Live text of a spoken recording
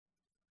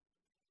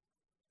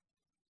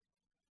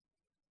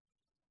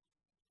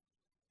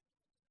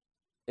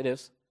It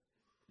is.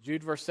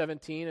 Jude verse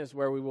 17 is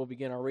where we will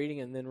begin our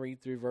reading and then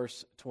read through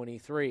verse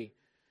 23.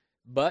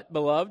 But,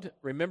 beloved,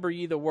 remember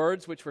ye the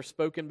words which were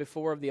spoken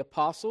before of the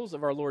apostles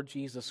of our Lord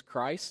Jesus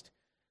Christ,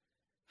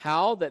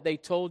 how that they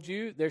told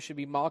you there should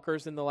be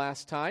mockers in the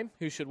last time,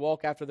 who should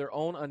walk after their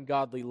own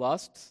ungodly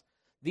lusts.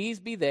 These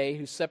be they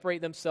who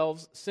separate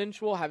themselves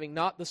sensual, having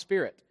not the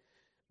Spirit.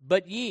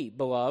 But ye,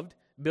 beloved,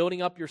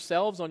 building up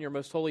yourselves on your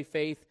most holy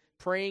faith,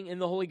 praying in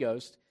the Holy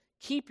Ghost,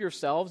 keep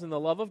yourselves in the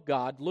love of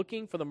God,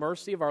 looking for the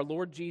mercy of our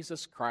Lord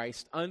Jesus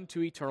Christ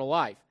unto eternal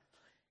life.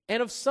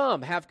 And of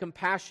some have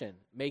compassion,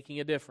 making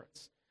a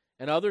difference.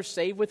 And others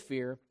save with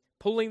fear,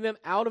 pulling them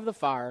out of the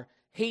fire,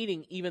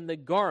 hating even the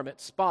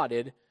garment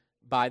spotted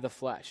by the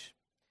flesh.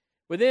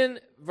 Within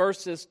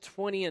verses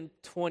 20 and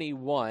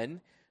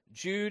 21,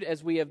 Jude,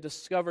 as we have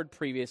discovered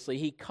previously,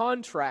 he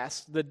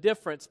contrasts the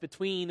difference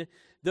between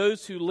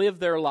those who live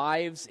their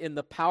lives in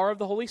the power of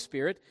the Holy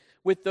Spirit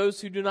with those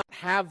who do not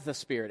have the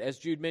Spirit, as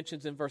Jude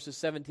mentions in verses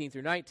 17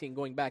 through 19,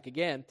 going back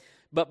again.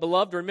 But,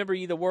 beloved, remember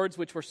ye the words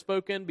which were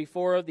spoken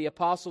before of the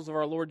apostles of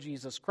our Lord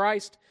Jesus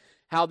Christ,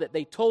 how that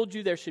they told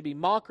you there should be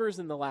mockers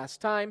in the last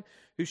time,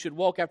 who should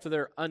walk after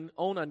their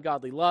own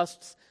ungodly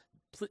lusts.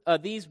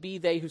 These be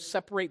they who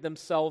separate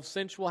themselves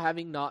sensual,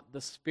 having not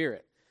the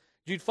Spirit.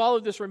 Jude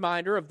followed this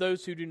reminder of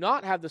those who do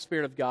not have the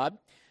Spirit of God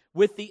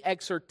with the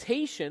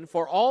exhortation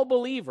for all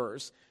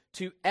believers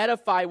to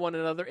edify one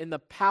another in the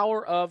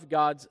power of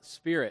God's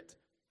Spirit.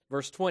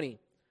 Verse 20,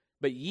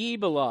 but ye,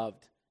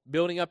 beloved,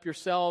 building up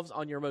yourselves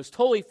on your most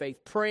holy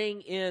faith,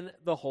 praying in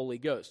the Holy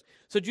Ghost.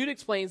 So Jude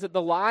explains that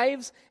the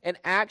lives and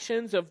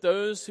actions of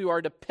those who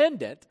are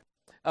dependent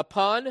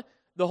upon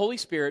the Holy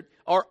Spirit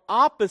are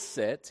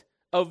opposite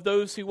of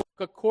those who walk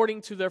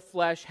according to their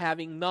flesh,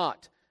 having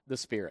not the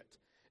Spirit.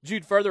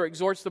 Jude further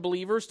exhorts the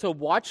believers to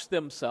watch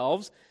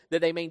themselves, that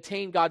they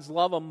maintain God's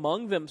love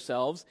among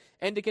themselves,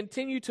 and to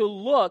continue to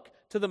look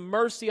to the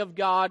mercy of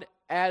God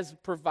as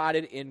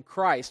provided in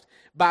Christ,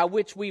 by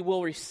which we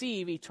will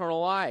receive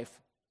eternal life.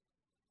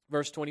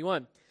 Verse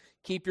 21,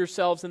 keep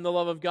yourselves in the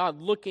love of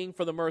God, looking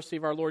for the mercy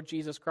of our Lord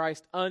Jesus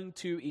Christ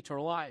unto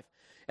eternal life.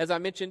 As I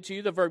mentioned to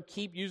you, the verb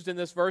keep used in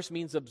this verse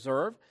means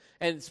observe.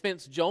 And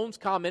Spence Jones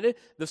commented,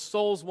 the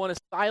soul's one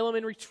asylum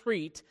and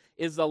retreat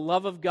is the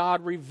love of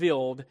God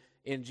revealed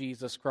in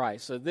Jesus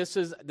Christ. So this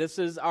is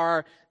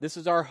our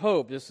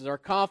hope, this is our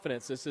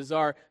confidence, this is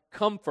our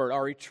comfort,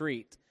 our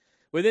retreat.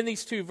 Within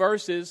these two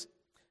verses,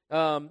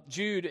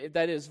 Jude,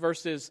 that is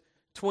verses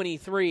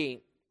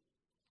 22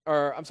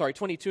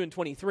 and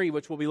 23,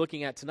 which we'll be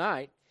looking at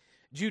tonight,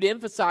 Jude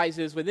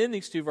emphasizes within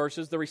these two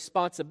verses the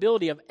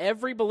responsibility of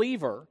every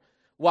believer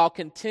while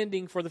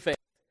contending for the faith.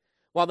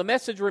 While the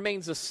message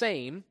remains the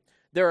same,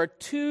 there are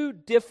two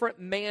different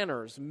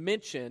manners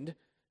mentioned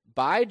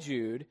by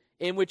Jude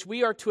in which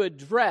we are to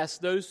address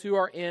those who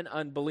are in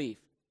unbelief.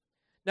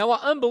 Now, while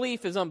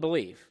unbelief is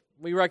unbelief,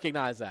 we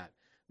recognize that.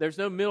 There's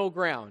no middle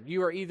ground.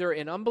 You are either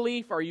in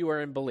unbelief or you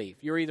are in belief.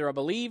 You're either a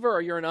believer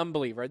or you're an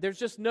unbeliever.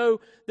 There's no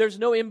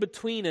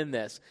in-between in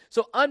this.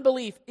 So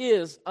unbelief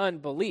is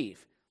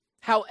unbelief.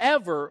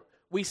 However,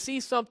 we see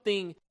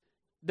something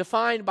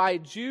defined by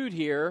Jude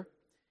here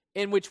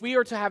in which we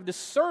are to have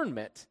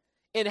discernment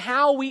in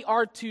how we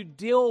are to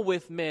deal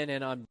with men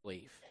in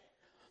unbelief.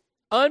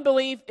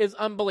 Unbelief is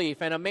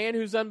unbelief, and a man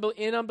who's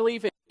in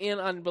unbelief is in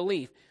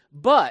unbelief.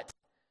 But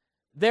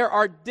there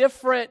are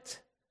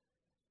different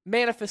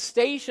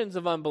manifestations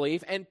of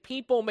unbelief, and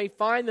people may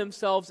find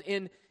themselves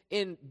in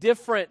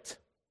different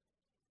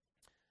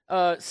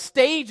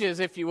stages,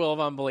 if you will, of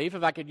unbelief,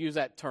 if I could use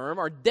that term,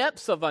 or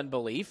depths of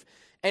unbelief.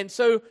 And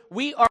so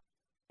we are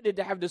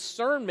to have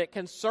discernment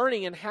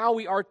concerning and how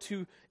we are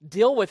to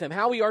deal with them,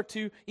 how we are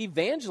to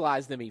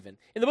evangelize them even.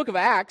 In the book of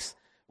Acts,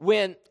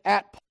 when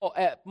at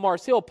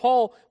Mars Hill,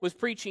 Paul was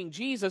preaching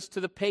Jesus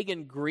to the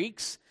pagan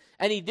Greeks,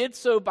 and he did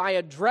so by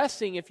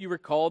addressing, if you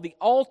recall, the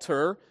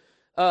altar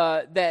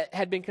that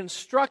had been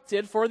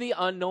constructed for the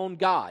unknown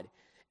God.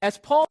 As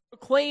Paul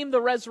proclaimed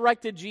the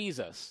resurrected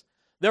Jesus,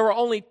 there were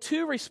only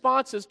two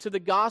responses to the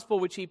gospel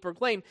which he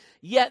proclaimed,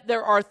 yet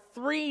there are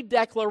three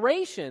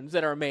declarations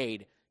that are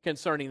made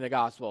concerning the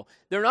gospel.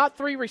 They're not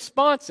three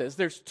responses.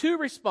 There's two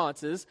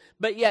responses,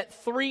 but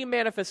yet three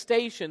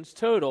manifestations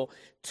total.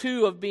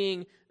 Two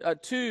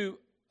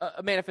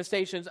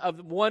manifestations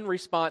of one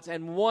response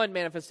and one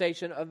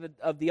manifestation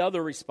of the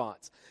other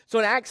response. So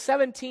in Acts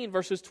 17,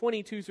 verses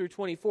 22 through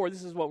 24,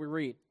 this is what we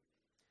read.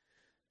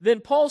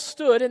 Then Paul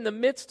stood in the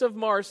midst of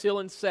Mars Hill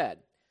and said,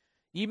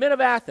 Ye men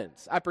of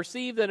Athens, I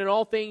perceive that in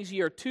all things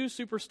ye are too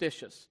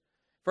superstitious.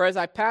 For as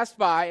I passed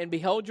by and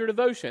beheld your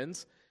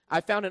devotions, I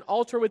found an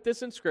altar with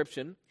this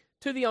inscription,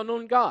 To the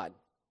unknown God,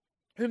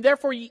 whom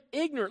therefore ye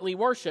ignorantly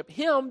worship,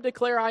 him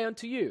declare I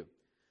unto you.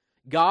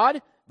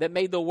 God, that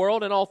made the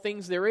world and all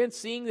things therein,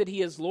 seeing that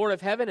he is Lord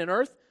of heaven and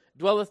earth,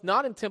 dwelleth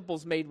not in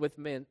temples made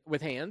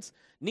with hands,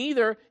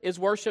 neither is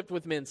worshipped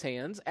with men's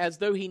hands, as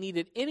though he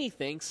needed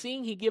anything,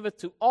 seeing he giveth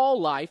to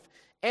all life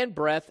and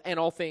breath and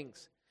all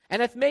things,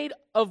 and hath made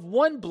of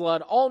one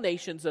blood all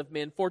nations of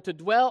men, for to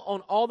dwell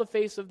on all the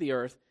face of the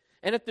earth,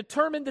 and hath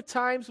determined the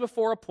times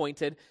before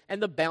appointed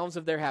and the bounds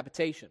of their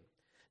habitation,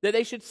 that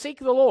they should seek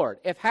the Lord,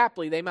 if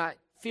haply they might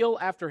feel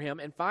after him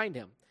and find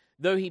him,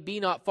 though he be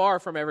not far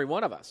from every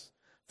one of us.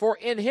 For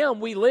in him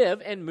we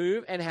live and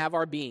move and have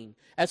our being,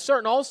 as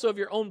certain also of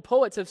your own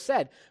poets have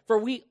said, for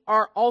we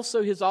are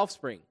also his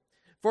offspring.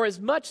 For as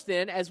much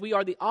then as we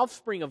are the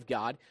offspring of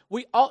God,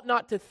 we ought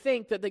not to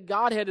think that the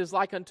Godhead is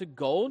like unto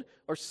gold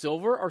or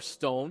silver or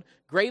stone,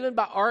 graven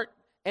by art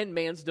and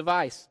man's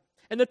device.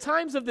 And the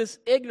times of this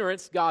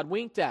ignorance God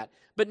winked at,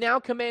 but now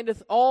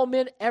commandeth all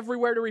men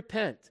everywhere to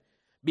repent,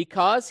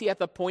 because he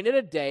hath appointed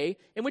a day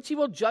in which he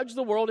will judge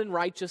the world in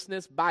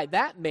righteousness by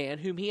that man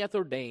whom he hath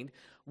ordained,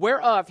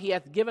 whereof he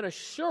hath given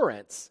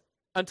assurance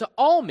unto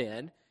all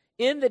men,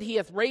 in that he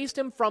hath raised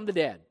him from the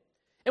dead.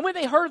 And when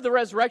they heard of the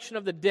resurrection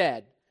of the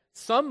dead,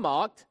 some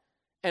mocked,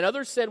 and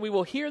others said, we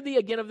will hear thee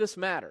again of this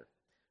matter.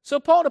 So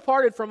Paul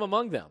departed from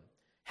among them.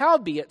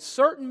 Howbeit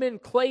certain men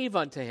clave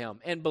unto him,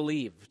 and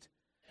believed,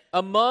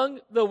 among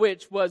the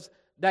which was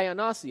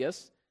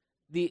Dionysius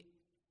the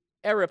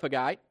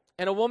Areopagite,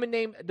 and a woman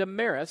named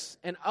Damaris,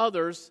 and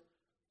others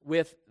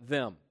with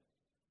them.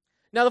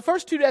 Now the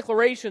first two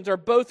declarations are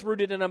both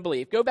rooted in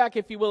unbelief. Go back,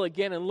 if you will,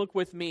 again, and look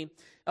with me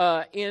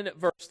in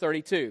verse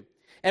 32.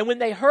 And when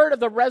they heard of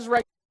the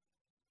resurrection,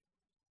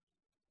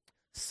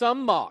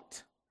 some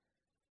mocked.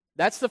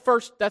 That's the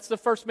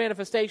first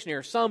manifestation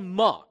here. Some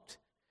mocked.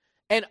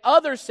 And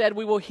others said,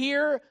 we will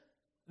hear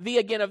thee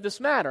again of this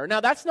matter. Now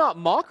that's not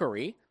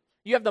mockery.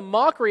 You have the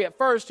mockery at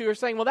first who are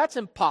saying, well, that's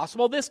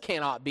impossible, this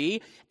cannot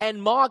be,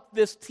 and mocked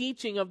this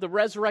teaching of the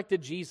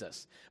resurrected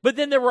Jesus. But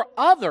then there were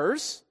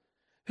others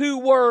who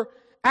were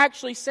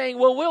actually saying,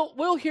 well,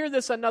 we'll hear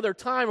this another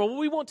time, or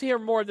we want to hear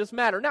more of this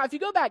matter. Now, if you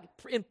go back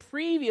in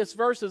previous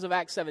verses of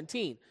Acts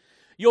 17,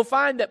 you'll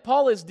find that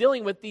Paul is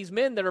dealing with these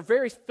men that are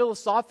very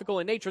philosophical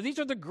in nature. These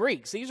are the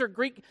Greeks. These are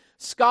Greek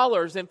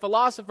scholars and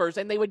philosophers,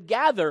 and they would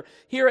gather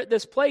here at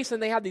this place,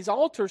 and they had these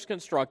altars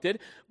constructed,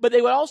 but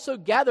they would also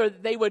gather,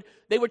 they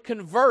would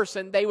converse,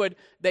 and they would,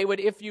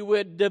 if you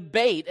would,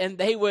 debate, and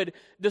they would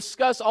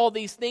discuss all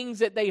these things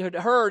that they had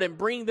heard and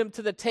bring them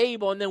to the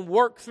table and then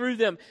work through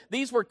them.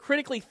 These were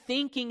critically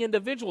thinking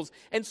individuals,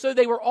 and so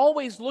they were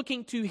always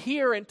looking to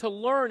hear and to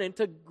learn and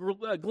to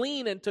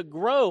glean and to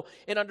grow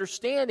in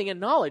understanding and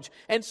knowledge.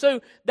 And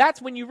so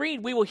that's when you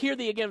read, we will hear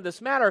thee again of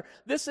this matter.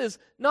 This is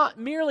not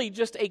merely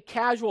just a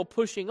casual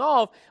pushing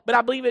off, but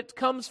I believe it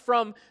comes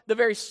from the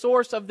very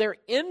source of their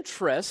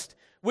interest,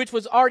 which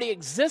was already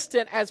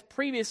existent as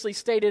previously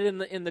stated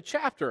in the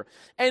chapter.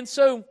 And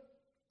so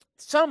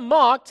some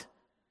mocked,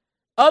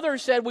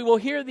 others said, we will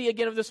hear thee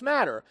again of this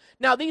matter.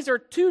 Now these are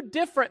two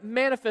different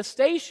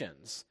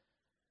manifestations,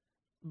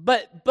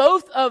 but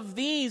both of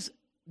these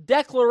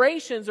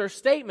declarations or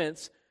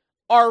statements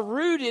are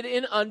rooted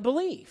in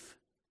unbelief.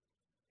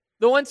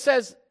 The one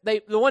says,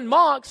 the one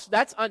mocks,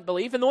 that's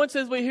unbelief, and the one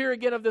says, we hear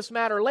again of this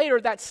matter later,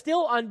 that's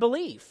still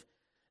unbelief.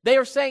 They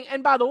are saying,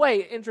 and by the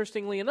way,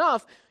 interestingly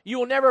enough, you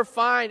will never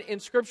find in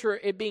Scripture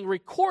it being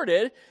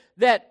recorded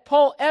that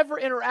Paul ever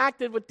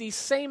interacted with these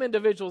same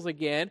individuals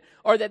again,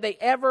 or that they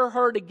ever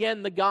heard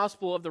again the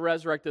gospel of the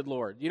resurrected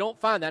Lord. You don't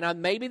find that. Now,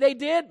 maybe they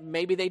did,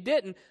 maybe they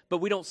didn't, but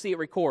we don't see it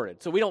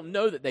recorded, so we don't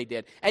know that they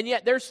did. And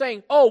yet they're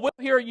saying, oh, we'll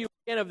hear you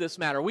again of this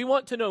matter. We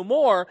want to know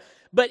more,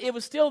 but it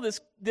was still this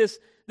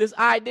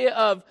idea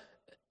of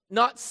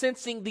not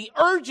sensing the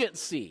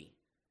urgency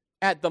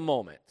at the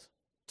moment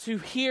to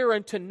hear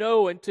and to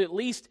know and to at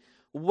least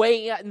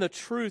weigh in the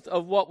truth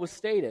of what was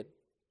stated.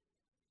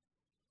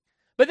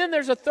 But then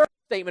there's a third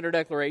statement or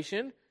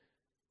declaration,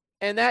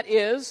 and that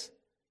is,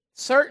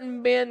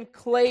 certain men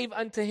clave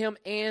unto him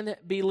and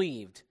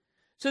believed.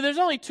 So there's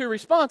only two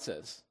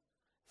responses.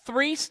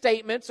 Three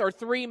statements or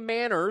three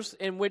manners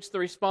in which the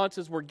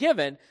responses were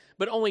given,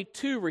 but only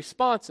two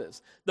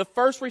responses. The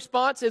first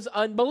response is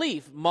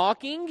unbelief,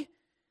 mocking,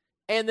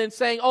 and then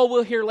saying, oh,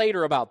 we'll hear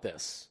later about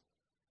this.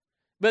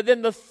 But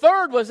then the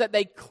third was that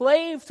they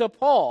clave to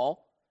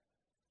Paul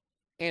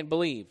and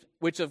believed,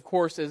 which of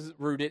course is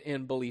rooted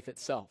in belief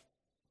itself.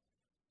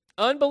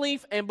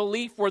 Unbelief and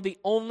belief were the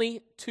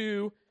only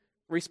two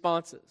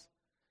responses.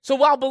 So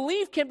while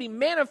belief can be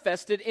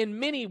manifested in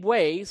many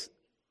ways,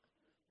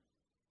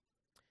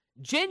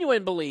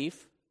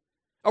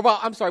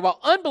 while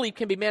unbelief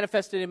can be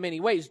manifested in many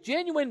ways,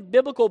 genuine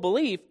biblical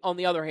belief, on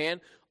the other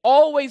hand,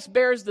 always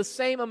bears the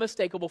same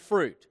unmistakable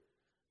fruit.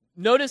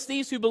 Notice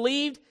these who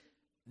believed,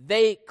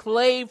 they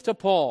clave to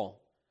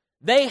Paul.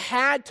 They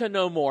had to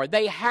know more.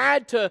 They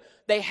had to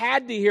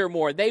hear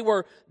more. They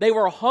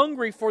were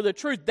hungry for the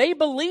truth. They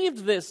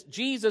believed this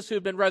Jesus who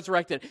had been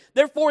resurrected.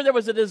 Therefore, there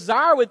was a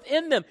desire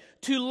within them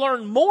to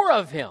learn more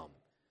of him.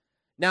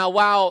 Now,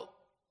 while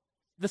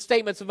the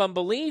statements of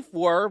unbelief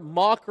were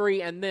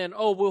mockery and then,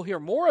 oh, we'll hear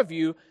more of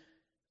you,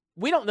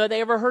 we don't know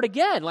they ever heard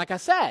again, like I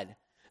said.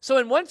 So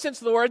in one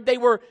sense of the word, they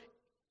were,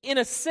 in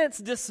a sense,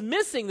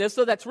 dismissing this,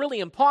 so that's really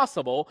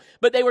impossible,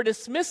 but they were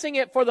dismissing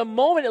it for the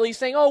moment at least,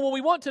 saying, oh, well,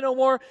 we want to know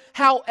more,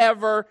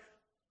 however,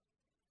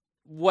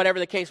 whatever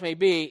the case may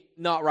be,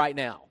 not right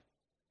now.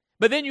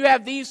 But then you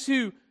have these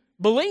who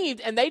believed,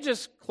 and they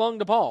just clung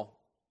to Paul.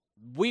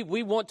 We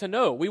want to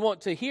know. We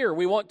want to hear.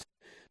 We want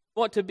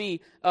to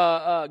be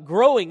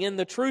growing in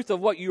the truth of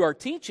what you are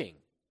teaching.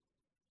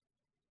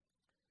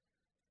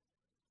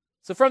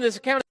 So from this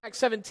account of Acts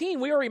 17,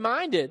 we are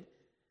reminded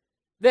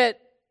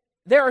that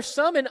there are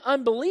some in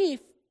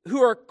unbelief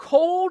who are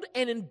cold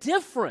and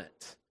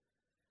indifferent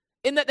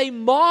in that they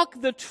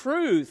mock the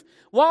truth,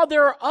 while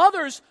there are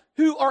others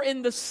who are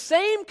in the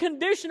same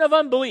condition of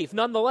unbelief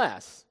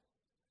nonetheless.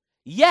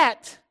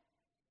 Yet,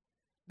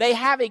 they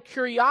have a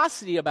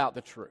curiosity about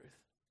the truth,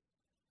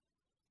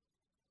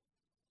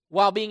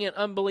 while being in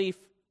unbelief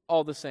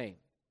all the same.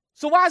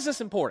 So why is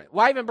this important?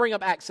 Why even bring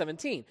up Acts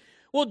 17?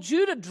 Well,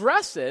 Jude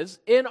addresses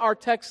in our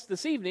text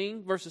this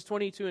evening, verses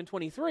 22 and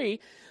 23,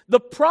 the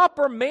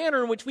proper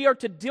manner in which we are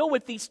to deal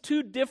with these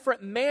two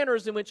different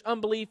manners in which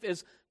unbelief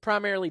is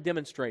primarily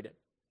demonstrated.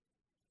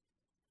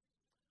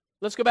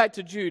 Let's go back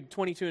to Jude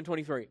 22 and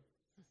 23.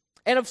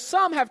 And of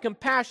some have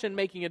compassion,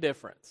 making a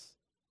difference.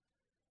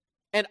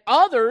 And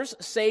others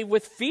save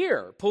with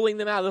fear, pulling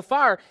them out of the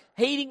fire,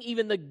 hating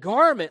even the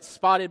garment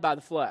spotted by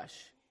the flesh.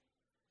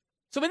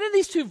 So within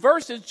these two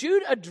verses,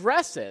 Jude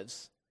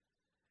addresses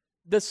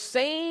the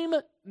same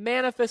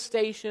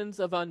manifestations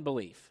of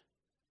unbelief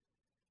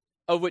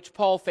of which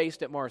Paul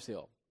faced at Mars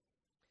Hill.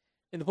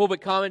 In the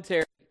pulpit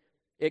commentary,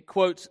 it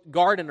quotes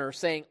Gardiner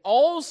saying,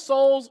 all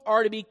souls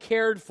are to be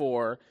cared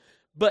for,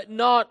 but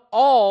not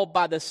all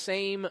by the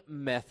same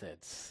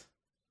methods.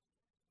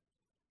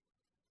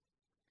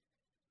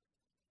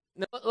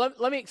 Now,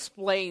 let me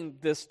explain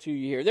this to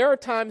you here. There are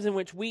times in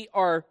which we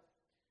are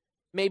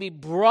maybe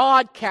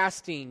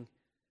broadcasting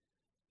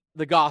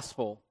the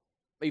gospel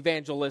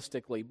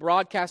evangelistically,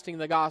 broadcasting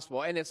the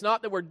gospel. And it's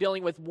not that we're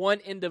dealing with one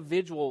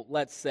individual,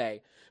 let's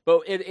say,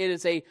 but it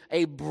is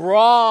a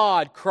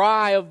broad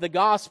cry of the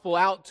gospel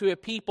out to a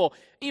people.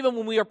 Even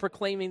when we are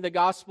proclaiming the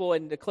gospel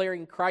and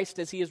declaring Christ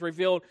as He is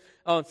revealed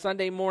on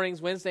Sunday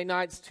mornings, Wednesday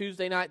nights,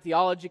 Tuesday night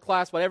theology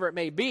class, whatever it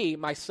may be,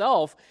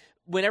 myself,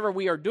 whenever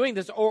we are doing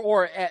this,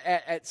 or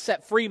at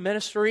Set Free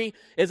Ministry,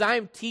 as I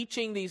am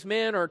teaching these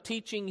men or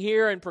teaching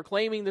here and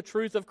proclaiming the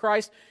truth of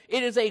Christ,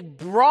 it is a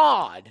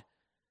broadcast,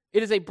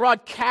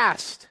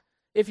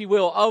 if you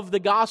will, of the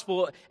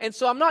gospel. And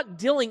so I'm not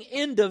dealing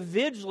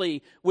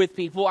individually with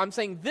people. I'm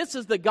saying this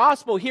is the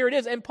gospel, here it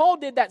is. And Paul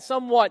did that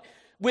somewhat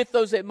with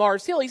those at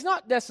Mars Hill. He's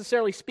not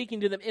necessarily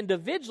speaking to them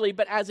individually,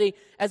 but as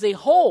a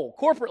whole,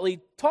 corporately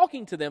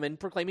talking to them and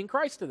proclaiming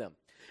Christ to them.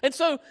 And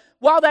so,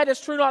 while that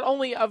is true not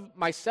only of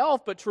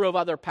myself, but true of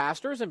other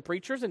pastors and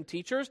preachers and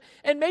teachers,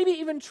 and maybe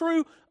even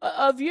true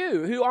of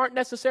you, who aren't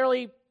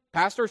necessarily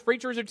pastors,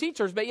 preachers, or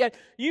teachers, but yet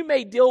you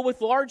may deal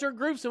with larger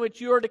groups in which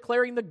you are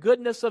declaring the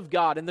goodness of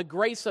God and the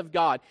grace of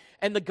God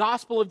and the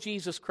gospel of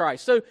Jesus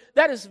Christ. So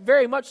that is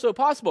very much so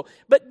possible.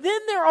 But then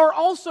there are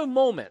also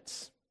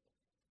moments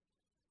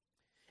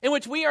in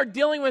which we are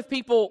dealing with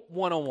people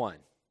one-on-one.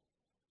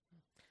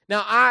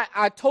 Now,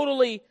 I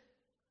totally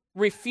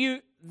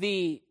refute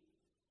the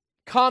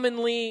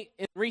commonly,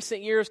 in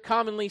recent years,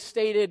 commonly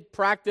stated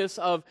practice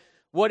of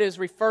what is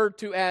referred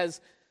to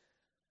as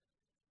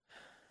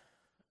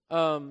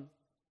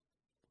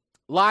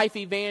life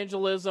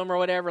evangelism or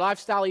whatever,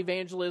 lifestyle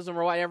evangelism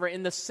or whatever,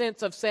 in the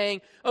sense of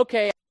saying,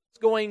 okay,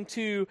 I'm going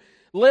to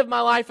live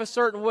my life a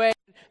certain way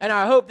and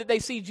I hope that they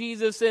see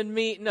Jesus in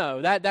me.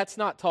 No, that's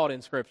not taught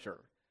in Scripture.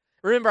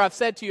 Remember, I've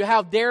said to you,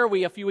 how dare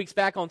we, a few weeks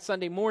back on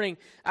Sunday morning,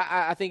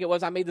 I think it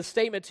was, I made the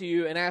statement to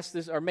you and asked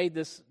this, or made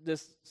this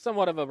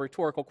somewhat of a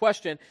rhetorical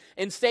question,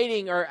 in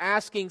stating or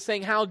asking,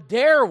 saying, how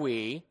dare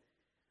we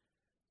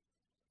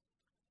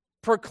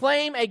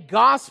proclaim a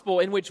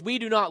gospel in which we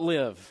do not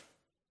live?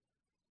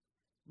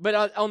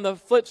 But on the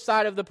flip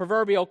side of the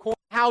proverbial coin,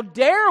 how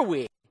dare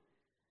we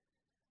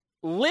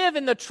live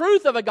in the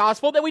truth of a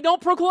gospel that we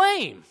don't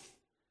proclaim?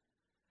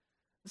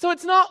 So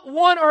it's not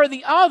one or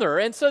the other.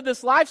 And so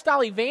this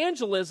lifestyle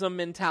evangelism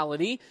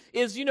mentality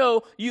is,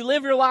 you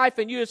live your life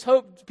and you just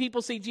hope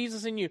people see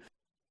Jesus in you.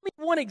 Give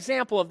me one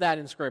example of that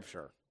in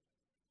Scripture.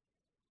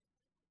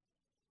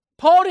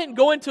 Paul didn't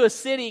go into a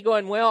city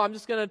going, well, I'm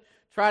just going to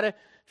try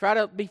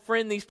to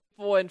befriend these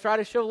people and try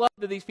to show love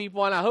to these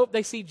people, and I hope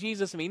they see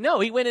Jesus in me.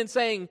 No, he went in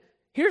saying,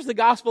 here's the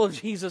gospel of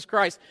Jesus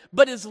Christ.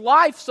 But his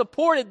life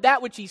supported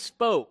that which he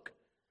spoke,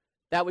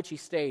 that which he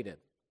stated.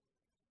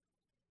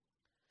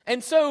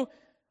 And so,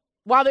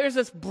 while there's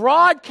this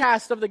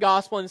broadcast of the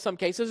gospel in some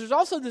cases, there's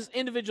also this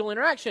individual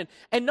interaction,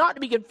 and not to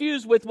be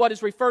confused with what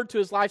is referred to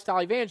as lifestyle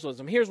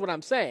evangelism. Here's what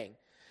I'm saying.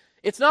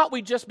 It's not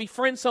we just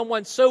befriend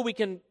someone so we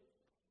can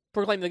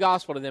proclaim the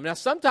gospel to them. Now,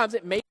 sometimes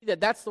it may be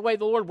that that's the way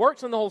the Lord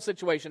works in the whole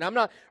situation. I'm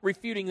not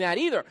refuting that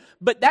either.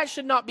 But that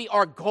should not be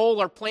our goal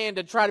or plan,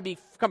 to try to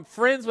become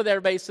friends with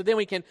everybody so then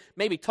we can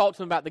maybe talk to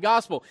them about the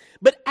gospel.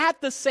 But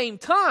at the same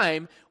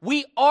time,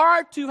 we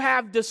are to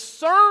have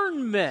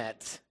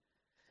discernment,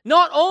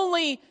 not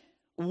only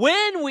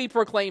when we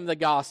proclaim the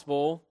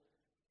gospel,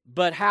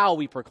 but how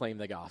we proclaim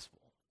the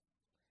gospel.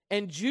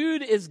 And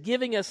Jude is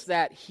giving us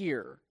that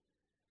here.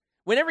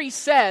 Whenever he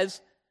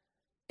says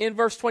in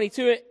verse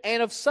 22,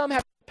 and of some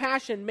have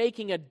passion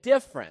making a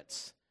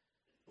difference,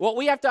 what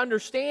we have to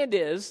understand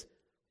is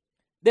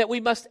that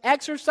we must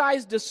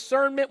exercise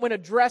discernment when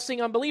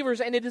addressing unbelievers,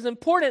 and it is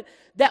important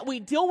that we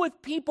deal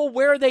with people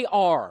where they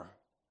are,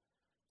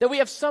 that we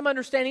have some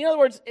understanding. In other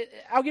words,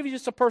 I'll give you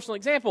just a personal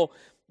example,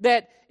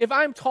 that if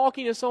I'm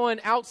talking to someone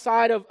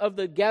outside of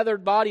the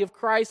gathered body of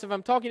Christ, if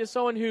I'm talking to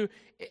someone who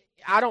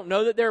I don't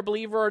know that they're a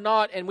believer or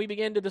not, and we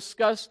begin to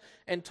discuss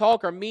and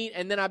talk or meet,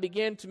 and then I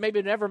begin to, maybe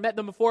I've never met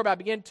them before, but I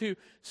begin to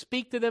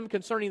speak to them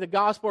concerning the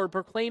gospel or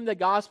proclaim the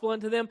gospel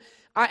unto them,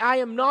 I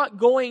am not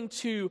going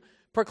to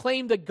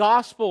proclaim the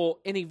gospel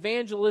in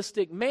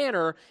evangelistic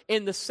manner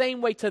in the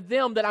same way to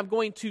them that I'm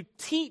going to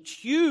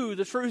teach you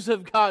the truths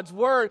of God's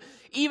word,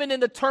 even in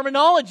the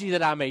terminology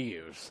that I may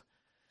use.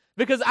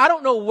 Because I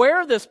don't know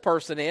where this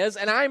person is,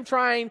 and I'm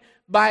trying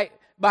by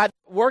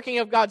working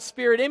of God's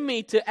Spirit in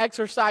me to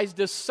exercise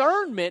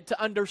discernment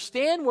to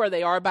understand where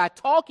they are by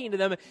talking to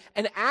them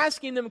and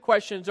asking them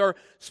questions or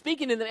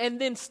speaking to them, and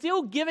then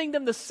still giving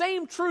them the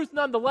same truth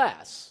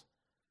nonetheless.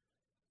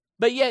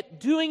 But yet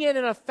doing it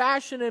in a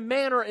fashion and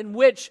manner in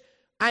which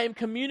I am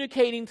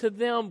communicating to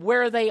them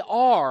where they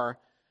are,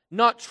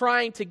 not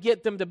trying to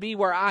get them to be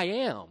where I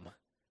am,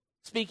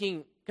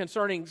 speaking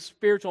concerning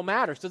spiritual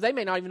matters, because they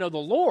may not even know the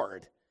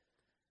Lord.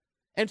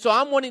 And so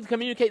I'm wanting to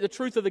communicate the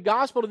truth of the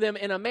gospel to them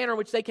in a manner in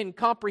which they can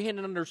comprehend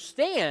and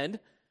understand,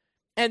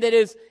 and that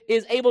is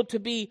able to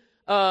be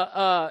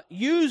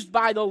used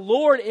by the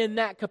Lord in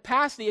that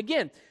capacity.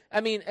 Again, I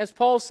mean, as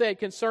Paul said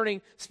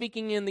concerning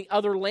speaking in the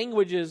other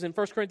languages in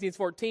 1 Corinthians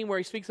 14, where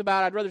he speaks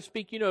about, I'd rather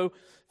speak,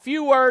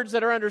 few words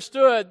that are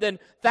understood than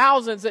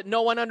thousands that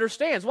no one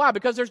understands. Why?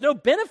 Because there's no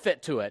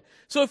benefit to it.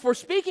 So if we're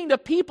speaking to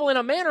people in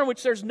a manner in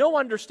which there's no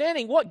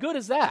understanding, what good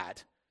is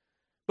that?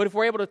 But if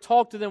we're able to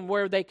talk to them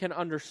where they can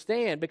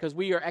understand, because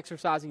we are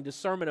exercising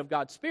discernment of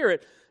God's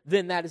Spirit,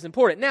 then that is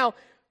important. Now,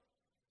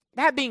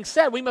 that being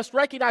said, we must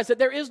recognize that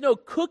there is no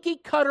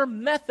cookie-cutter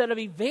method of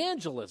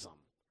evangelism.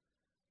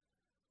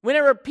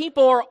 Whenever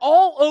people are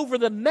all over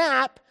the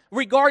map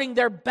regarding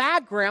their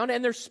background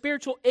and their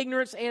spiritual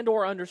ignorance and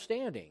or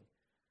understanding.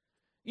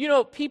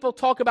 People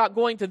talk about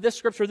going to this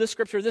scripture, this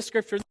scripture, this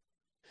scripture.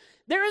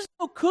 There is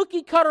no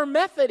cookie-cutter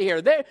method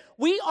here.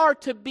 We are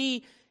to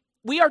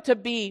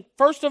be,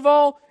 first of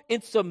all,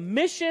 in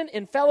submission,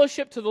 in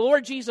fellowship to the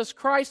Lord Jesus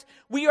Christ.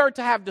 We are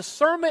to have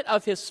discernment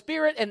of His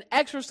Spirit and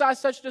exercise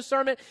such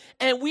discernment.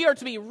 And we are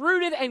to be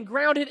rooted and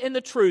grounded in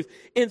the truth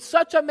in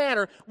such a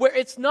manner where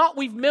it's not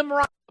we've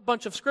memorized a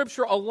bunch of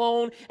scripture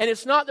alone, and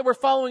it's not that we're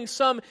following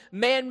some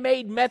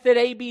man-made method,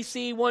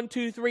 ABC, 1,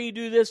 2, 3,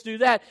 do this, do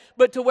that,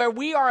 but to where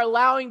we are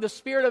allowing the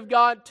Spirit of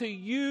God to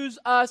use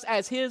us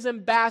as His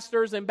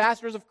ambassadors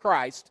of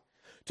Christ,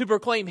 to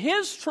proclaim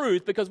His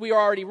truth, because we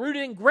are already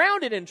rooted and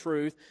grounded in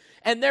truth,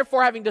 and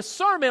therefore having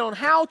discernment on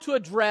how to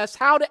address,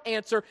 how to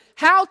answer,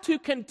 how to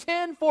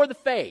contend for the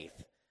faith.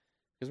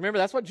 Because remember,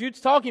 that's what Jude's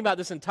talking about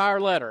this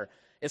entire letter,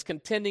 is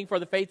contending for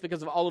the faith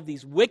because of all of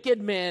these wicked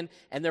men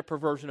and their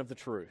perversion of the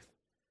truth.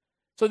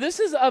 So this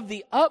is of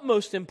the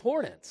utmost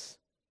importance.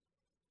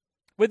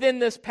 Within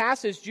this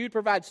passage, Jude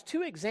provides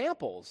two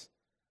examples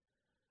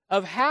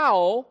of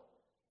how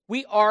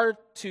we are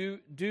to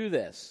do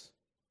this.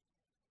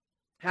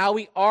 How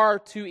we are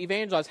to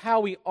evangelize,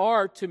 how we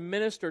are to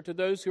minister to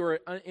those who are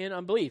in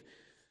unbelief.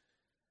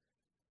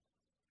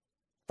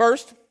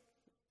 First,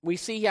 we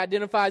see he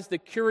identifies the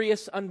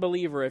curious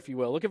unbeliever, if you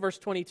will. Look at verse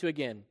 22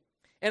 again.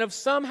 And of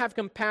some have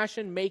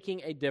compassion,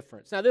 making a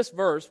difference. Now this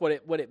verse, what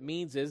it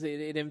means is,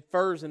 it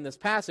infers in this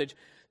passage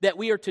that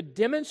we are to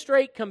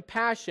demonstrate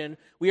compassion,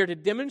 we are to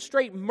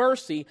demonstrate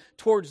mercy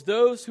towards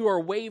those who are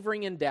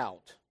wavering in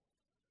doubt.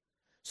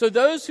 So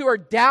those who are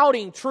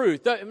doubting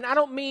truth, I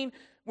don't mean,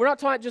 we're not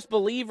talking about just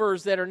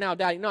believers that are now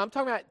doubting. No, I'm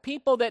talking about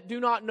people that do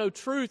not know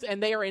truth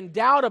and they are in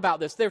doubt about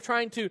this. They're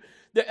trying to,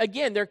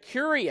 they're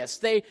curious.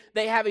 They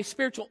have a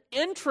spiritual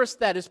interest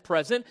that is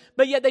present,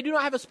 but yet they do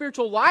not have a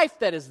spiritual life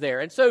that is there.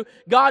 And so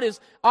God is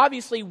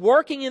obviously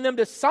working in them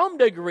to some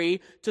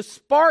degree to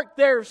spark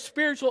their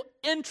spiritual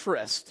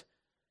interest.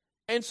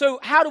 And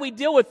so how do we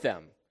deal with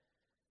them?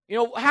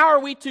 How are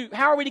we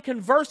to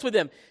converse with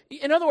them?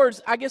 In other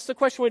words, I guess the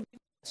question would be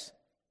this,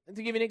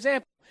 to give you an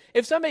example.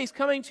 If somebody's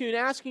coming to you and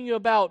asking you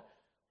about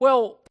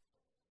the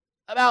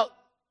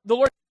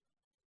Lord,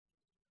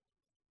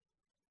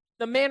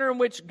 the manner in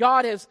which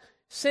God has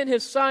sent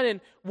His Son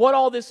and what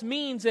all this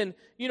means, and,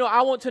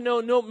 I want to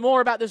know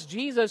more about this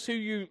Jesus who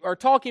you are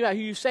talking about,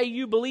 who you say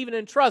you believe in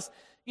and trust,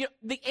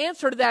 the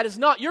answer to that is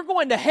not, you're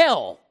going to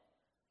hell,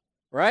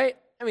 right?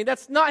 I mean,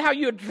 that's not how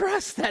you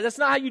address that. That's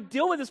not how you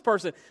deal with this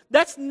person.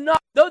 That's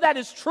not, though that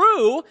is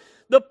true,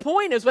 the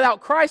point is, without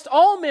Christ,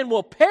 all men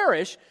will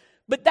perish.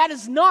 But that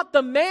is not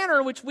the manner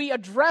in which we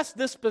address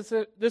this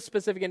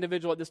specific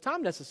individual at this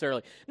time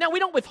necessarily. Now, we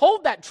don't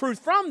withhold that truth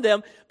from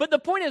them, but the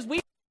point is we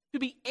have to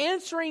be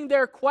answering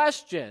their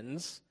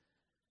questions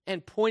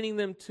and pointing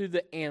them to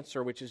the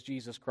answer, which is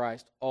Jesus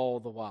Christ, all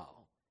the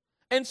while.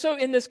 And so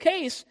in this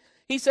case,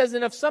 he says,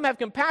 and if some have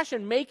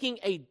compassion, making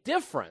a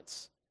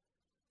difference.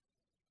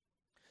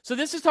 So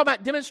this is talking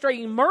about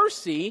demonstrating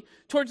mercy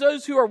towards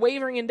those who are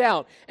wavering in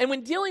doubt. And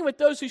when dealing with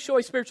those who show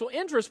a spiritual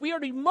interest, we are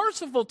to be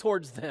merciful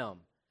towards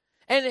them.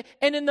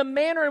 And in the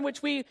manner in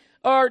which we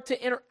are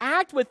to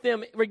interact with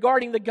them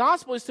regarding the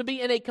gospel is to be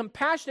in a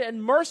compassionate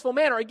and merciful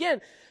manner. Again,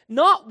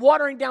 not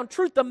watering down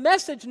truth. The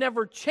message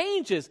never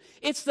changes.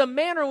 It's the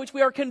manner in which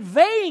we are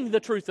conveying the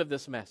truth of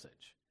this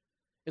message,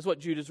 is what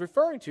Jude is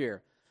referring to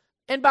here.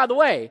 And by the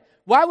way,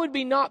 why would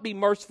we not be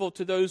merciful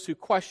to those who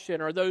question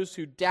or those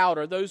who doubt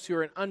or those who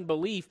are in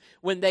unbelief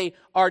when they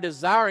are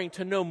desiring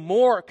to know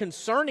more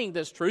concerning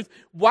this truth?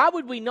 Why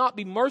would we not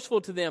be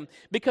merciful to them?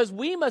 Because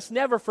we must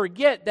never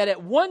forget that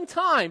at one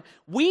time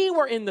we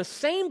were in the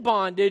same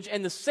bondage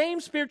and the same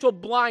spiritual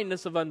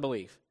blindness of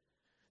unbelief.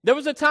 There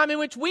was a time in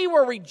which we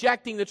were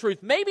rejecting the truth,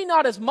 maybe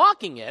not as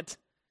mocking it,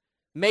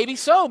 maybe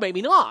so,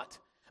 maybe not,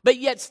 but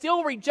yet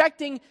still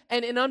rejecting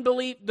and in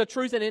unbelief the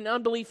truth and in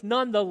unbelief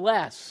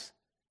nonetheless.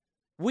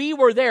 We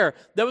were there.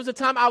 There was a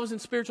time I was in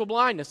spiritual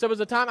blindness. There was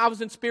a time I was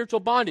in spiritual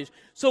bondage.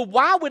 So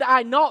why would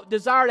I not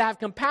desire to have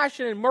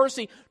compassion and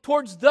mercy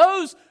towards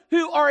those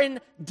who are in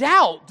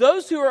doubt,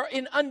 those who are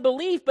in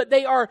unbelief, but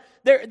they are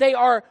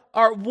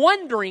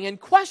wondering and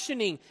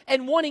questioning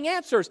and wanting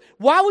answers?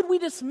 Why would we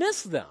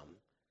dismiss them?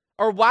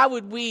 Or why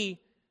would we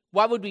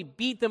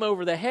beat them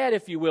over the head,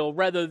 if you will,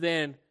 rather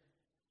than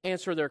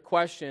answer their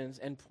questions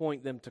and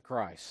point them to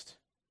Christ?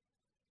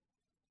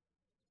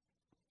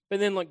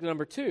 But then look,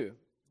 number 2.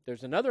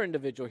 There's another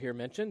individual here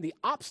mentioned, the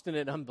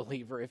obstinate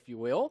unbeliever, if you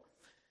will.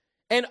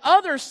 And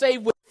others say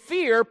with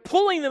fear,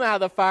 pulling them out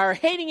of the fire,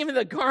 hating him in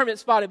the garment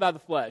spotted by the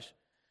flesh.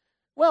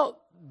 Well,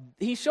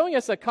 he's showing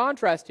us a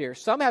contrast here.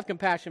 Some have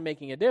compassion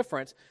making a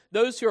difference.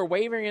 Those who are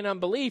wavering in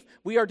unbelief,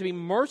 we are to be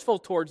merciful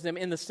towards them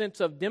in the sense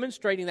of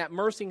demonstrating that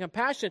mercy and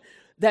compassion,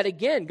 that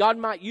again, God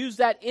might use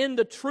that in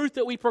the truth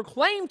that we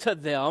proclaim to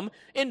them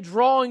in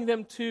drawing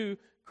them to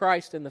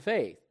Christ in the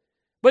faith.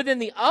 But then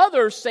the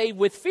others say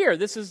with fear.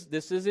 This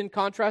is in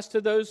contrast to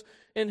those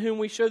in whom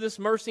we show this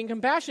mercy and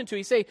compassion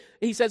to.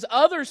 He says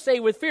others say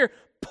with fear,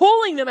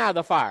 pulling them out of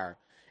the fire.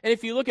 And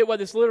if you look at what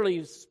this literally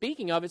is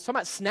speaking of, it's talking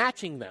about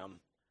snatching them.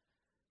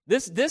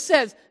 This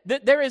says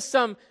that there is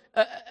some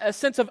a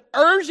sense of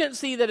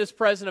urgency that is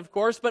present, of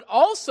course, but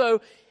also,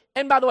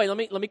 and by the way,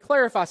 let me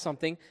clarify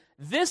something.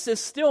 This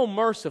is still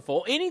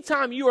merciful.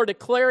 Anytime you are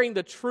declaring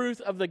the truth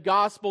of the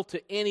gospel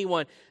to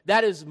anyone,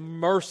 that is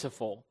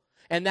merciful.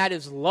 And that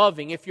is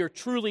loving if you're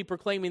truly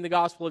proclaiming the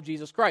gospel of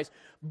Jesus Christ.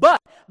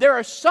 But there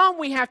are some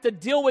we have to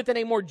deal with in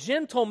a more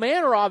gentle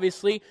manner,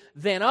 obviously,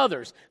 than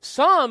others.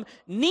 Some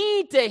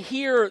need to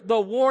hear the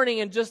warning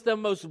in just the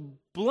most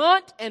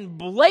blunt and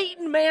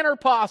blatant manner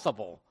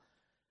possible.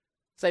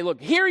 Say,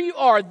 look, here you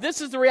are. This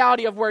is the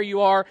reality of where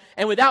you are.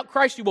 And without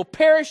Christ, you will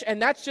perish.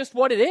 And that's just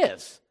what it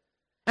is.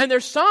 And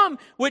there's some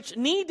which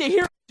need to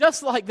hear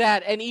just like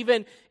that. And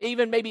even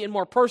maybe in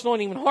more personal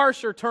and even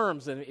harsher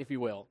terms, if you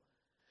will.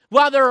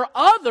 While there are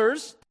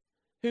others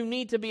who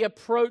need to be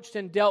approached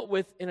and dealt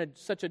with in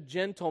such a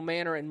gentle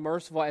manner and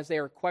merciful as they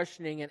are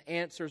questioning and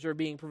answers are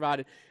being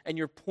provided and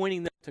you're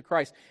pointing them to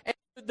Christ. And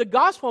the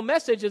gospel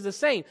message is the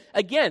same.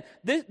 Again,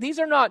 these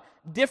are not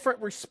different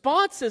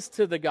responses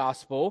to the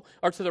gospel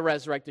or to the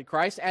resurrected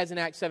Christ as in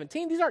Acts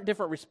 17. These aren't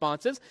different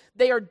responses.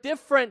 They are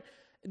different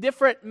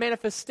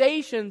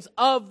manifestations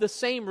of the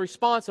same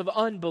response of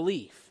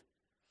unbelief.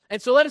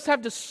 And so let us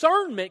have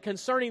discernment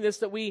concerning this,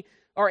 that we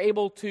are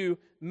able to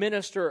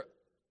minister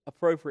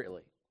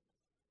appropriately.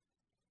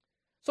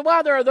 So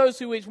while there are those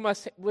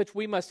which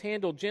we must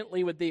handle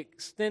gently with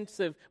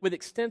extensive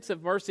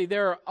mercy,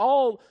 there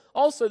are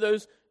also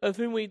those of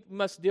whom we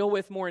must deal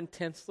with more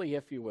intensely,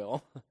 if you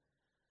will.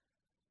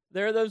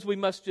 There are those we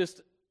must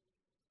just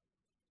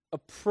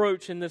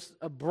approach in this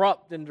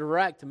abrupt and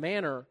direct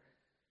manner.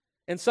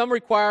 And some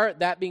require,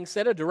 that being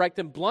said, a direct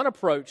and blunt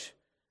approach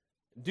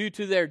due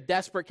to their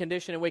desperate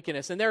condition and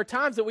wickedness. And there are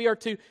times that we are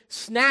to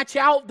snatch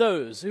out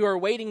those who are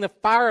waiting the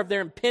fire of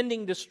their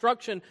impending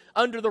destruction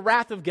under the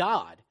wrath of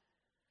God.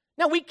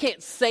 Now, we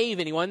can't save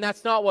anyone.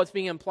 That's not what's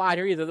being implied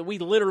here either, that we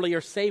literally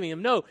are saving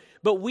them. No,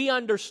 but we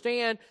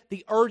understand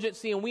the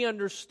urgency, and we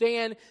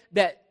understand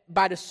that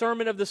by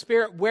discernment of the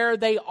Spirit where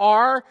they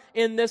are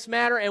in this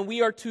matter, and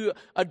we are to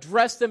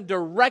address them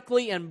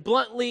directly and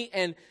bluntly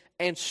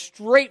and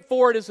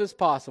straightforward as is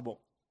possible.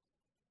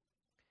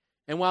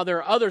 And while there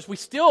are others, we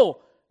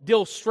still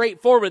deal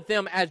straightforward with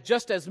them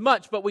just as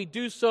much, but we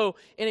do so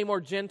in a more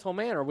gentle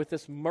manner with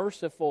this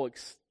merciful,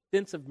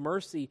 extensive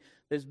mercy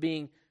that is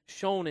being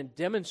shown and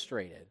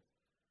demonstrated.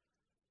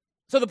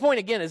 So the point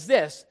again is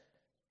this: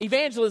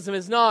 evangelism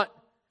is not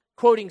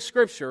quoting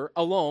Scripture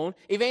alone.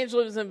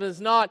 Evangelism is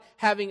not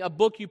having a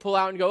book you pull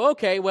out and go,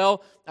 okay,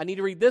 well, I need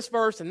to read this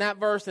verse and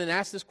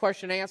ask this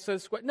question, answer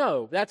this question.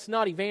 No, that's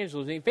not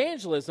evangelism.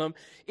 Evangelism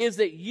is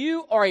that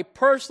you are a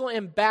personal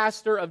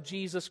ambassador of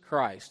Jesus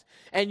Christ,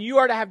 and you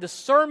are to have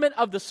discernment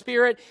of the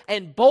Spirit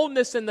and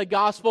boldness in the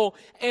gospel,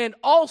 and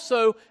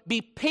also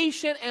be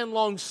patient and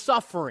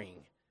long-suffering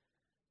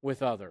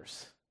with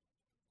others.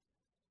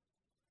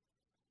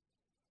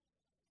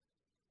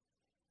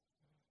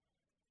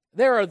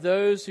 There are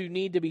those who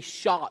need to be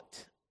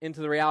shocked into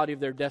the reality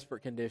of their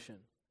desperate condition.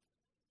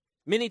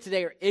 Many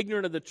today are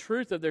ignorant of the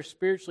truth of their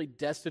spiritually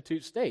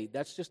destitute state.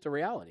 That's just a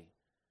reality.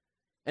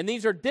 And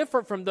these are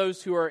different from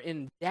those who are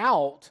in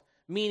doubt,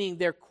 meaning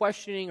they're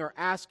questioning or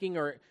asking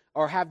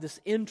or have this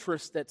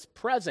interest that's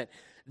present.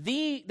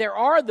 There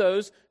are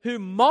those who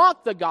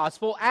mock the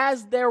gospel,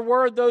 as there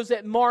were those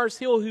at Mars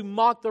Hill who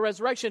mocked the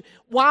resurrection,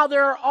 while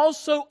there are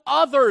also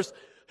others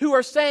who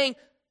are saying,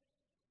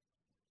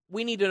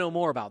 we need to know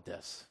more about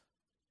this.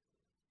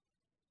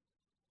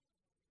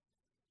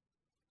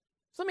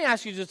 So let me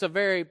ask you just a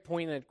very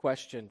pointed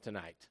question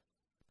tonight.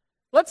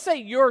 Let's say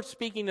you're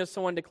speaking to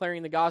someone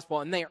declaring the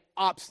gospel and they are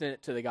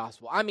obstinate to the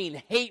gospel. I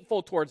mean,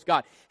 hateful towards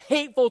God,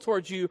 hateful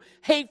towards you,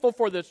 hateful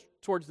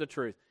towards the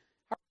truth.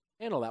 How do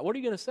you handle that? What are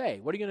you going to say?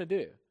 What are you going to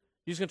do?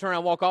 You're just going to turn around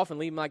and walk off and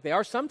leave them like they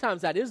are?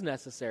 Sometimes that is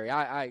necessary.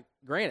 I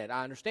grant it,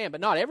 I understand,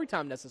 but not every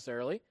time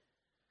necessarily.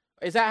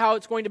 Is that how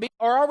it's going to be?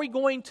 Or are we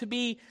going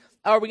to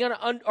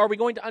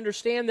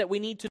understand that we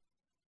need to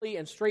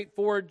and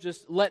straightforward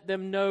just let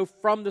them know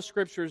from the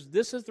Scriptures,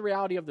 this is the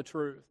reality of the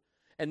truth.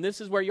 And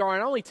this is where you are.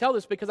 And I only tell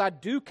this because I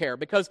do care,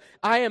 because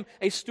I am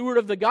a steward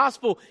of the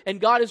gospel, and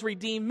God has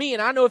redeemed me.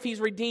 And I know if He's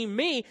redeemed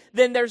me,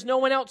 then there's no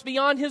one else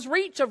beyond His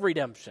reach of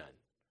redemption.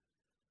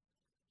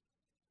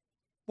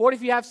 What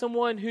if you have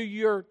someone who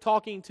you're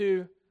talking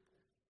to,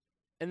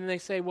 and then they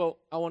say, well,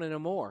 I want to know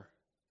more?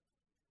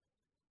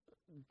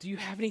 Do you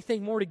have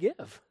anything more to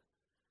give?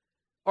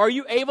 Are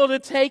you able to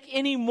take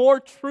any more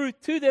truth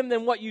to them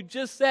than what you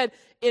just said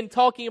in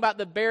talking about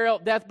the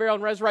death, burial,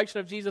 and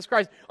resurrection of Jesus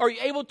Christ? Are you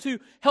able to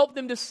help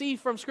them to see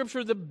from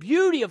Scripture the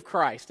beauty of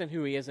Christ and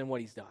who He is and what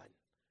He's done?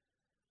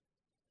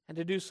 And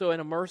to do so in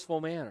a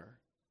merciful manner.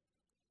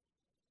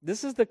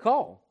 This is the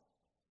call.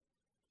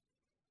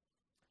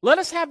 Let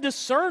us have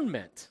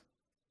discernment.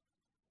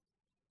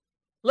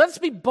 Let us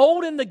be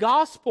bold in the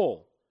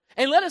gospel.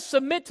 And let us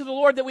submit to the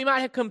Lord that we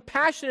might have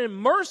compassion and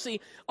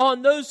mercy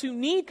on those who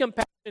need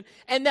compassion,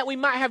 and that we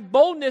might have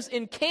boldness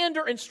in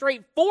candor and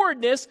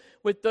straightforwardness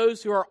with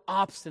those who are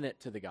obstinate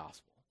to the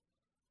gospel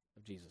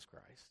of Jesus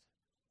Christ.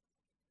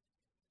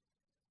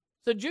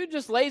 So Jude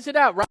just lays it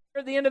out right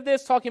at the end of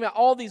this, talking about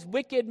all these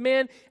wicked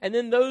men, and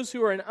then those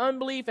who are in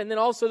unbelief, and then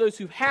also those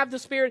who have the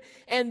Spirit.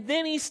 And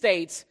then he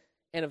states,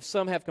 and if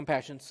some have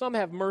compassion, some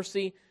have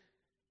mercy,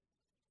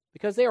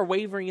 because they are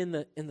wavering in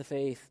the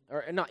faith,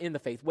 or not in the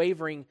faith,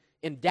 wavering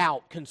in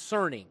doubt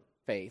concerning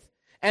faith.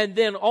 And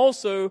then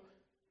also,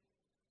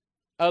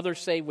 others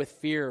say with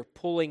fear,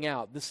 pulling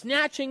out. The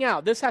snatching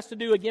out, this has to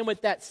do again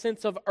with that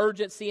sense of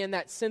urgency and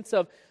that sense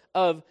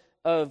of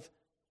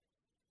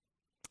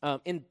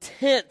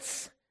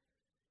intense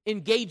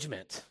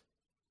engagement.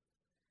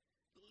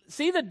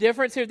 See the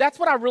difference here? That's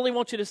what I really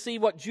want you to see,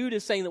 what Jude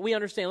is saying, that we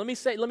understand. Let me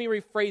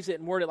rephrase it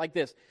and word it like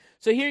this.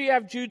 So here you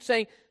have Jude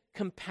saying,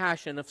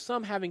 compassion, of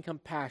some having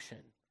compassion,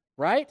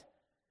 right?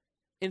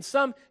 In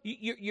some,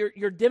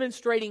 you're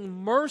demonstrating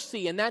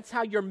mercy, and that's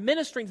how you're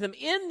ministering to them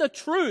in the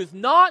truth,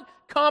 not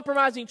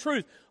compromising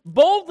truth,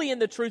 boldly in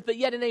the truth, but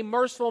yet in a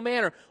merciful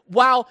manner.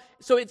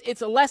 So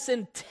it's a less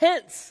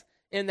intense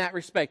in that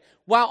respect.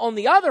 While on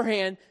the other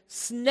hand,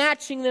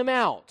 snatching them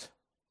out,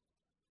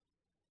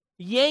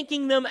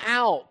 yanking them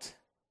out,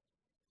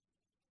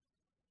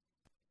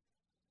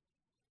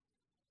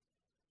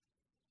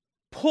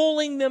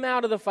 pulling them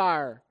out of the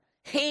fire,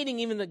 hating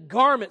even the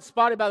garment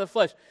spotted by the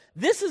flesh.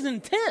 This is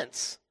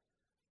intense.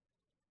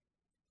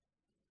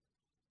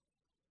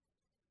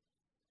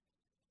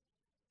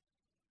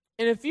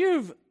 And if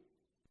you've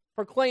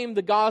proclaimed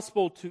the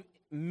gospel to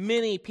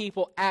many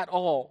people at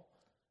all,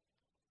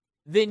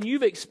 then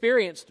you've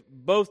experienced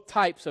both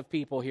types of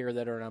people here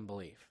that are in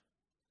unbelief.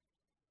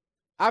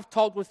 I've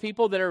talked with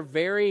people that are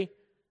very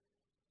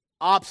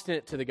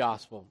obstinate to the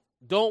gospel.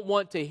 Don't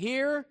want to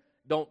hear,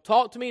 don't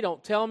talk to me,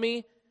 don't tell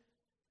me.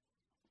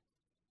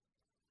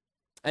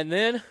 And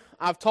then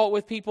I've talked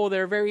with people that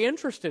are very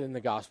interested in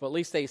the gospel. At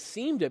least they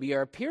seem to be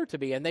or appear to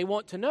be, and they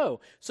want to know.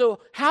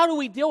 So how do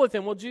we deal with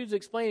them? Well, Jude's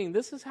explaining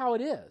this is how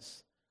it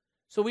is.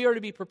 So we are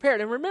to be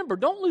prepared. And remember,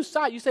 don't lose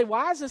sight. You say,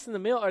 why is this in the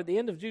middle or at the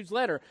end of Jude's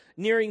letter,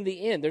 nearing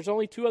the end? There's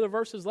only 2 other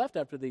verses left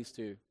after these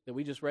 2 that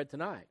we just read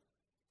tonight.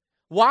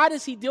 Why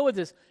does he deal with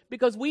this?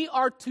 Because we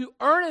are to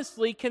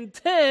earnestly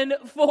contend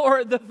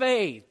for the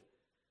faith.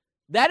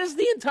 That is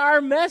the entire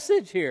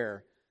message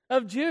here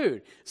of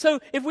Jude. So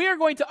if we are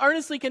going to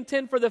earnestly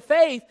contend for the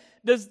faith,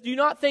 do you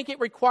not think it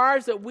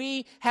requires that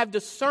we have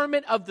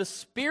discernment of the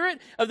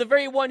Spirit, of the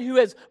very one who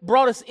has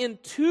brought us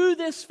into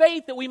this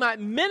faith, that we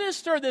might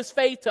minister this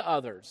faith to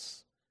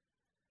others?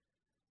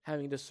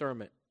 Having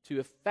discernment to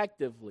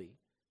effectively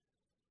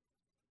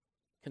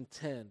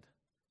contend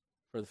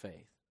for the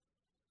faith.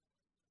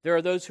 There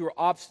are those who are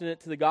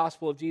obstinate to the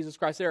gospel of Jesus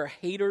Christ. There are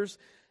haters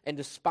and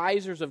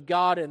despisers of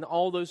God and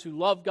all those who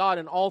love God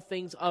and all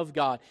things of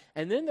God.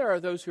 And then there are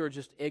those who are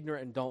just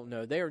ignorant and don't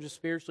know. They are just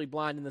spiritually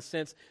blind in the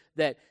sense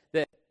that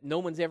no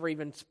one's ever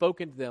even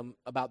spoken to them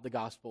about the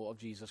gospel of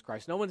Jesus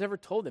Christ. No one's ever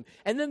told them.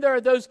 And then there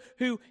are those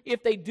who,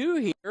 if they do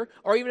hear,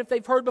 or even if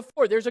they've heard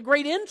before, there's a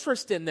great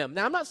interest in them.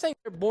 Now, I'm not saying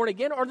they're born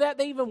again or that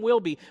they even will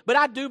be, but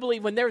I do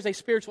believe when there's a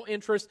spiritual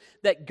interest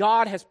that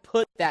God has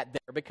put that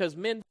there, because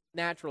men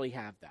naturally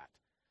have that.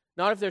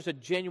 Not if there's a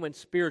genuine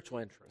spiritual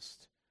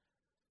interest.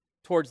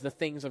 towards the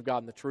things of God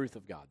and the truth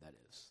of God, that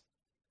is.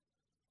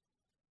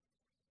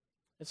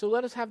 And so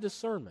let us have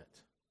discernment.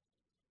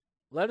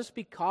 Let us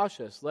be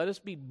cautious. Let us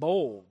be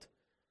bold.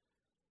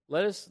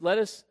 Let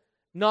us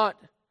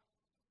not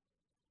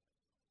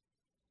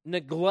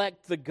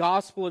neglect the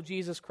gospel of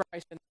Jesus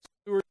Christ and the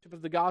stewardship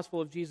of the gospel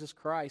of Jesus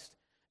Christ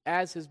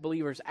as His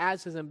believers,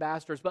 as His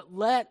ambassadors. But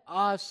let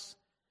us,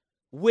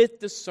 with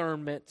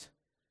discernment,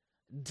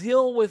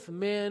 deal with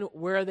men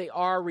where they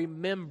are,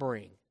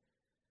 remembering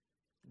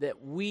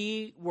that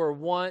we were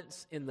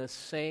once in the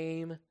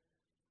same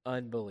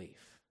unbelief.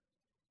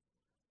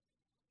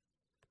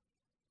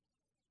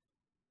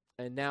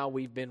 And now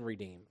we've been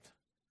redeemed.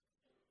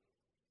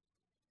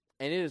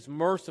 And it is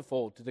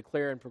merciful to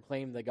declare and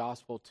proclaim the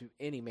gospel to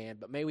any man,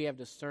 but may we have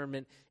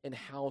discernment in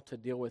how to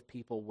deal with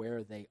people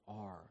where they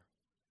are.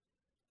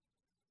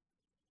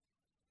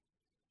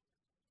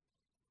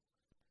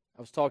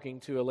 I was talking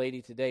to a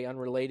lady today,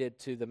 unrelated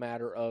to the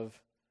matter of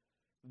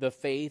the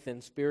faith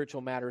and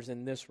spiritual matters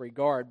in this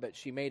regard, but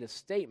she made a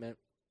statement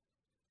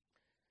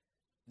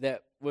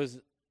that was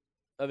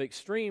of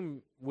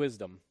extreme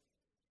wisdom.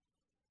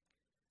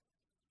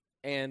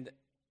 And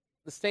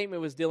the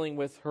statement was dealing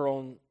with her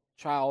own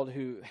child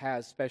who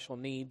has special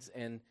needs,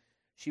 and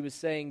she was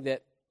saying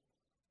that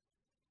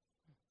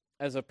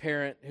as a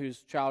parent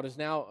whose child is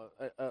now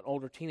an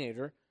older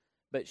teenager,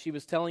 but she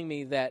was telling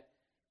me that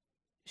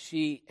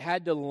she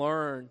had to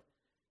learn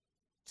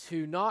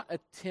to not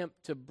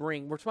attempt to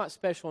bring, we're talking about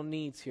special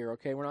needs here,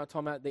 okay? We're not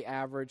talking about the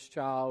average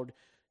child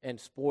and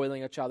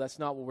spoiling a child. That's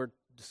not what we're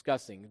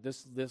discussing.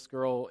 This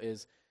girl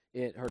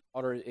her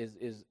daughter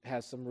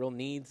has some real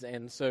needs,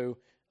 and so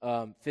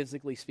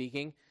physically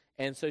speaking.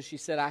 And so she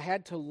said, I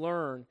had to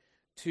learn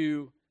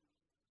to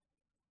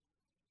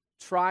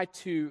try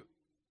to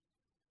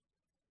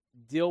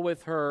deal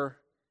with her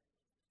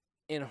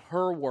in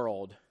her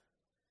world,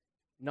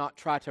 not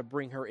try to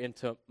bring her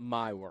into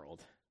my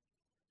world.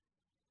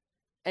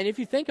 And if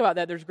you think about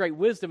that, there's great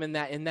wisdom in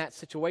that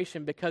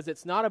situation, because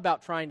it's not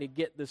about trying to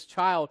get this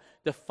child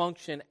to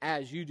function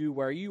as you do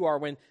where you are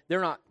when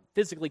they're not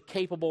physically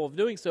capable of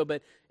doing so,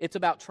 but it's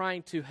about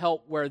trying to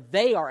help where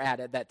they are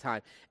at that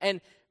time. And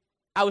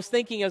I was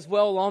thinking as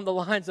well along the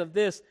lines of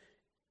this,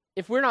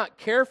 if we're not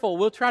careful,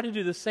 we'll try to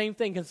do the same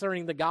thing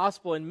concerning the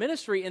gospel and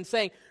ministry and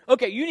saying,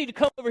 okay, you need to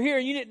come over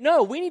here.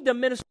 No, we need to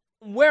minister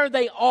where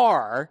they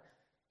are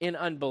in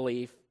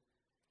unbelief,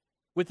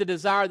 with the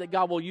desire that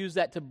God will use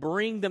that to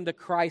bring them to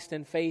Christ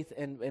in faith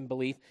and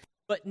belief,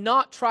 but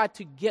not try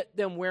to get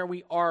them where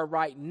we are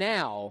right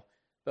now,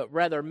 but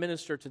rather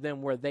minister to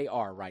them where they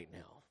are right now.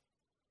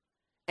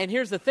 And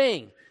here's the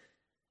thing.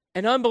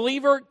 An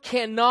unbeliever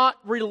cannot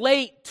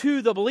relate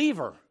to the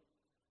believer,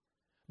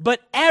 but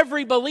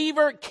every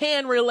believer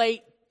can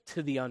relate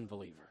to the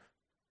unbeliever,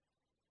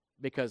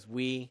 because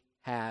we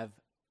have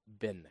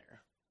been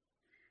there.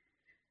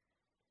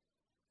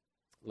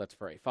 Let's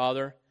pray.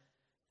 Father,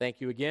 thank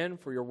you again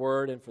for your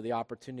word and for the opportunity